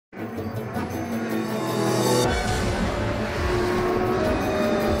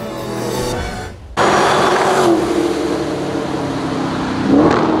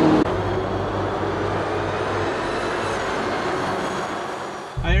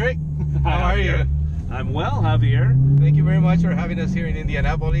Eric. How are you? I'm well, Javier. Thank you very much for having us here in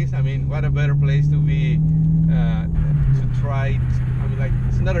Indianapolis. I mean, what a better place to be to try. I mean, like,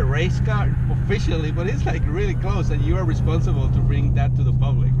 it's not a race car officially, but it's like really close, and you are responsible to bring that to the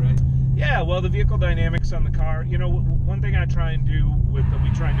public, right? Yeah, well, the vehicle dynamics on the car, you know, one thing I try and do we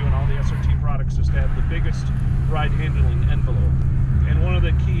try and do in all the SRT products is to have the biggest ride handling envelope. And one of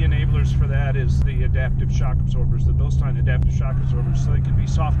the key enablers for that is the adaptive shock absorbers, the Bilstein adaptive shock absorbers. So they can be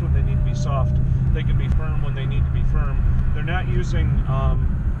soft when they need to be soft. They can be firm when they need to be firm. They're not using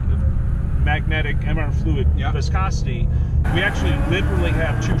magnetic MR fluid viscosity. We actually literally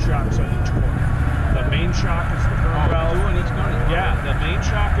have 2 shocks on each corner. The main shock is the firm valve. 2 on each corner. Yeah, the main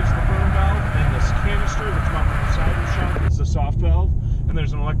shock is the firm valve, and this canister that's mounted on the side of the shock is the soft valve. And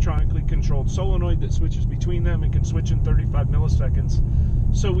there's an electronically controlled solenoid that switches between them. It can switch in 35 milliseconds.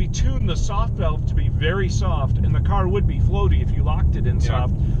 So we tune the soft valve to be very soft, and the car would be floaty if you locked it in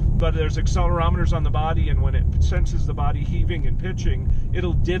soft. But there's accelerometers on the body, and when it senses the body heaving and pitching,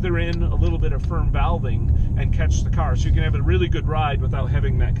 it'll dither in a little bit of firm valving and catch the car. So you can have a really good ride without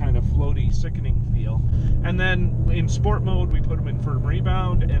having that kind of floaty, sickening feel. And then in sport mode, we put them in firm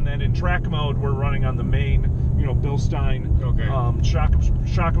rebound, and then in track mode, we're running on the main, you know, Bilstein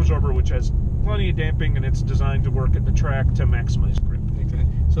shock absorber, which has plenty of damping, and it's designed to work at the track to maximize grip. Okay.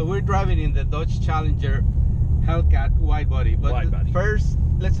 So we're driving in the Dodge Challenger Hellcat Widebody. But first,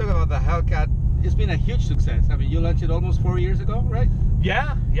 let's talk about the Hellcat. It's been a huge success. I mean, you launched it almost 4 years ago, right?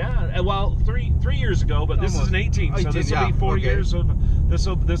 Yeah. Well, three years ago, but this is an 18, so this will be 4 years of. This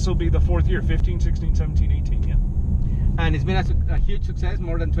will be the 4th year. 15, 16, 17, 18. Yeah. And it's been a huge success.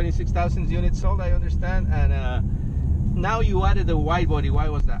 More than 26,000 units sold, I understand. And now you added the widebody. Why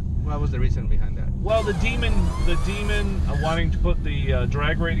was that? What was the reason behind that? Well, the Demon, wanting to put the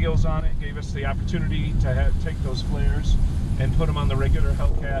drag radials on it, gave us the opportunity to take those flares and put them on the regular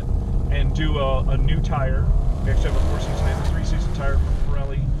Hellcat and do a new tire. We actually have a 4-season and a 3-season tire from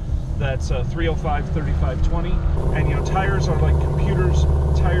Pirelli. That's 305 3520, and you know, tires are like computers.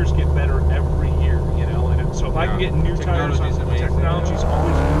 Tires get better every year, you know. And so if I can get new tires, technology's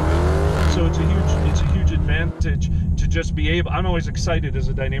always moving. So it's a huge advantage to just be able. I'm always excited as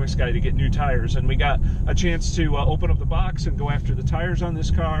a dynamics guy to get new tires, and we got a chance to open up the box and go after the tires on this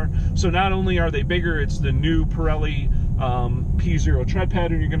car. So not only are they bigger, it's the new Pirelli P0 tread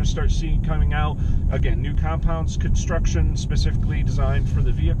pattern you're going to start seeing coming out. Again, new compounds, construction specifically designed for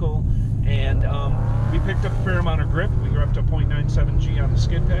the vehicle, and we picked up a fair amount of grip. We were up to 0.97 G on the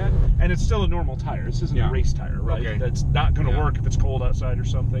skid pad, and it's still a normal tire. This isn't a race tire, right? Okay. That's not going to work if it's cold outside or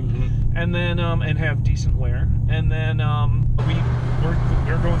something. And then and have decent wear. And then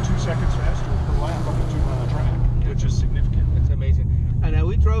we're going 2 seconds faster per lap on a 2-mile track, which is significant. It's amazing. And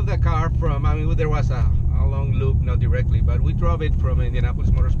we drove the car from. I mean, there was a long loop, not directly, but we drove it from Indianapolis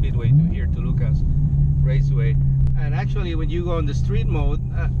Motor Speedway to here to Lucas Raceway. And actually, when you go on the street mode,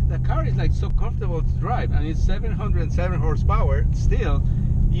 the car is like so comfortable to drive, and it's 707 horsepower. Still,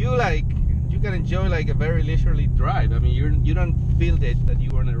 you can enjoy like a very leisurely drive. I mean, you don't feel that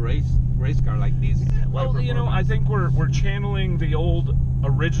you are in a race car like this. Yeah, well, you know, I think we're channeling the old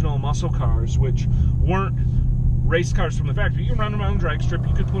original muscle cars, which weren't race cars from the factory. You run them on a drag strip,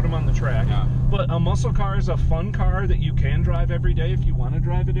 you could put them on the track. Yeah. But a muscle car is a fun car that you can drive every day if you want to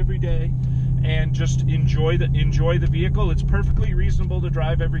drive it every day, and just enjoy the vehicle. It's perfectly reasonable to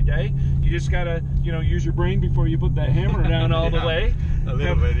drive every day. You just gotta, you know, use your brain before you put that hammer down all the way. A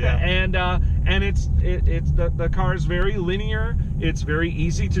little bit, yeah. And the car is very linear. It's very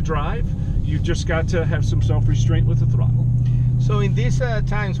easy to drive. You've just got to have some self-restraint with the throttle. So in these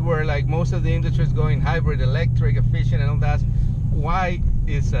times where like most of the industry is going hybrid, electric, efficient, and all that, why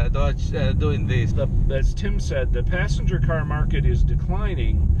is Dodge doing this? As Tim said, the passenger car market is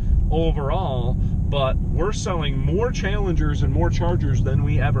declining overall, but we're selling more Challengers and more Chargers than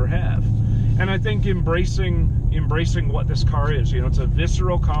we ever have. And I think embracing what this car is. You know, it's a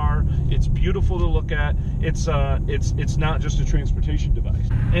visceral car. It's beautiful to look at. It's not just a transportation device.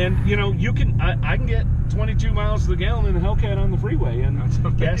 And you know, I can get 22 miles to the gallon in a Hellcat on the freeway, and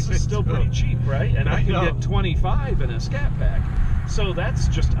gas is still pretty cheap, right? And I can get 25 in a Scat Pack. So that's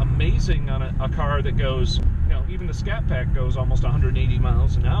just amazing on a car that goes, you know, even the Scat Pack goes almost 180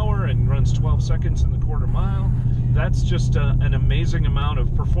 miles an hour and runs 12 seconds in the quarter mile. That's just an amazing amount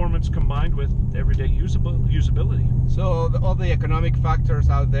of performance combined with everyday usability. So all the economic factors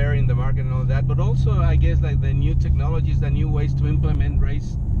out there in the market and all that, but also I guess like the new technologies, the new ways to implement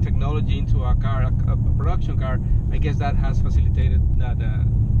race technology into a car, a production car, I guess that has facilitated that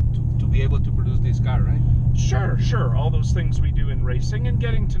to be able to produce this car, right? Sure. All those things we do in racing and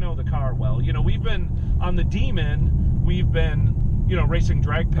getting to know the car well. You know, we've been on the Demon, you know, racing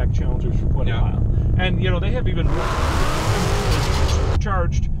drag pack Challengers for quite a while. And, you know, they have even more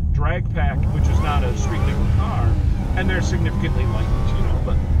charged drag pack, which is not a street legal car, and they're significantly light, you know,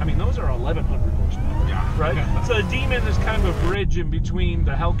 but I mean, those are 1,100 horsepower. Right? So the Demon is kind of a bridge in between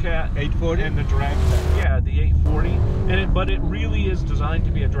the Hellcat 840 and the drag pack. Yeah, the 840. But it really is designed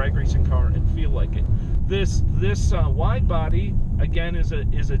to be a drag racing car and feel like it. This wide body again is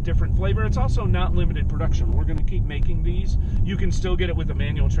a different flavor. It's also not limited production. We're going to keep making these. You can still get it with a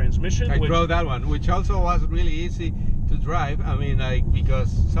manual transmission. I drove that one, which also was really easy to drive. I mean, like,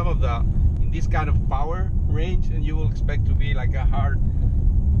 because some of the in this kind of power range, and you will expect to be like a hard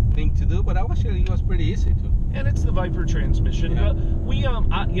thing to do, but actually it was pretty easy too. And it's the Viper transmission. Yeah. But we,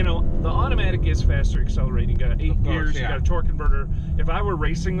 you know, the automatic is faster accelerating. You got 8 gears, you got a torque converter. If I were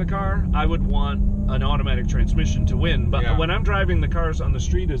racing the car, I would want an automatic transmission to win. But when I'm driving the cars on the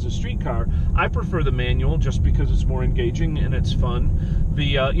street as a street car, I prefer the manual just because it's more engaging and it's fun.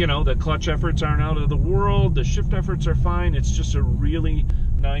 The, you know, the clutch efforts aren't out of the world. The shift efforts are fine. It's just a really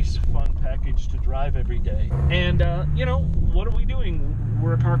nice, fun package to drive every day. And, you know, what are we doing?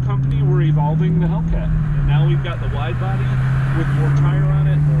 We're a car company, we're evolving the Hellcat. And now we've got the wide body with more tire on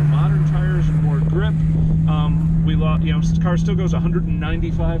it, more modern tires and more grip. You know, the car still goes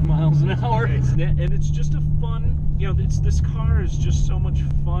 195 miles an hour. And it's just a fun, you know, this car is just so much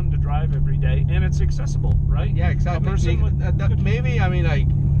fun to drive every day. And it's accessible, right? Yeah, exactly. A person with, maybe, I mean, like,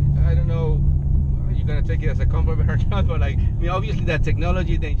 I don't know, you're going to take it as a compliment or not, but like, I mean, obviously that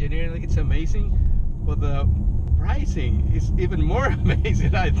technology, the engineering, it's amazing, but the pricing is even more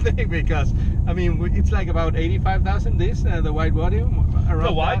amazing, I think, because I mean, it's like about 85,000 this the wide body, around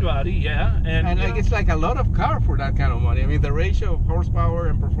the wide body, yeah, and like it's like a lot of car for that kind of money. I mean, the ratio of horsepower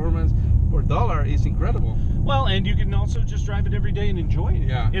and performance per dollar is incredible. Well, and you can also just drive it every day and enjoy it.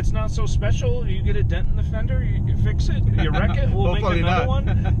 Yeah, it's not so special. You get a dent in the fender, you fix it, you wreck it, we'll make another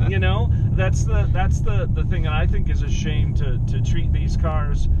one. You know, that's the thing that I think is a shame to treat these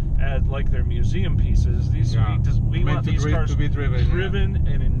cars as like they're museum pieces. These we want these cars to be driven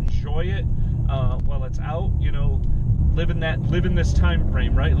and enjoy it while it's out. You know, living this time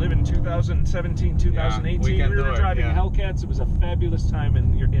frame, right? Living 2017, 2018. we were driving Hellcats. It was a fabulous time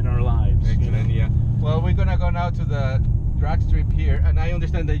in our lives. Excellent, you know? yeah. Well, we're gonna go now to the drag strip here, and I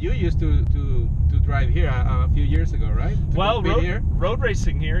understand that you used to drive here a few years ago, right? Well, road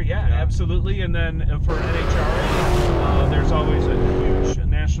racing here, yeah, absolutely. And then for NHRA, there's always a huge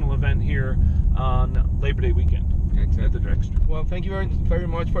national event here on Labor Day weekend at the drag strip. Well, thank you very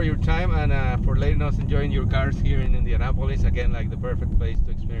much for your time and for letting us enjoying your cars here in Indianapolis. Again, like the perfect place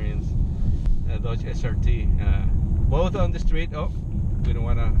to experience Dodge SRT, both on the street. Oh, we don't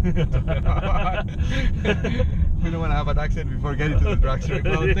want to. We don't want to have an accident before getting to the drag strip.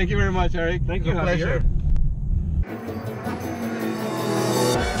 Well, thank you very much, Eric. Thank you, Javier. Pleasure.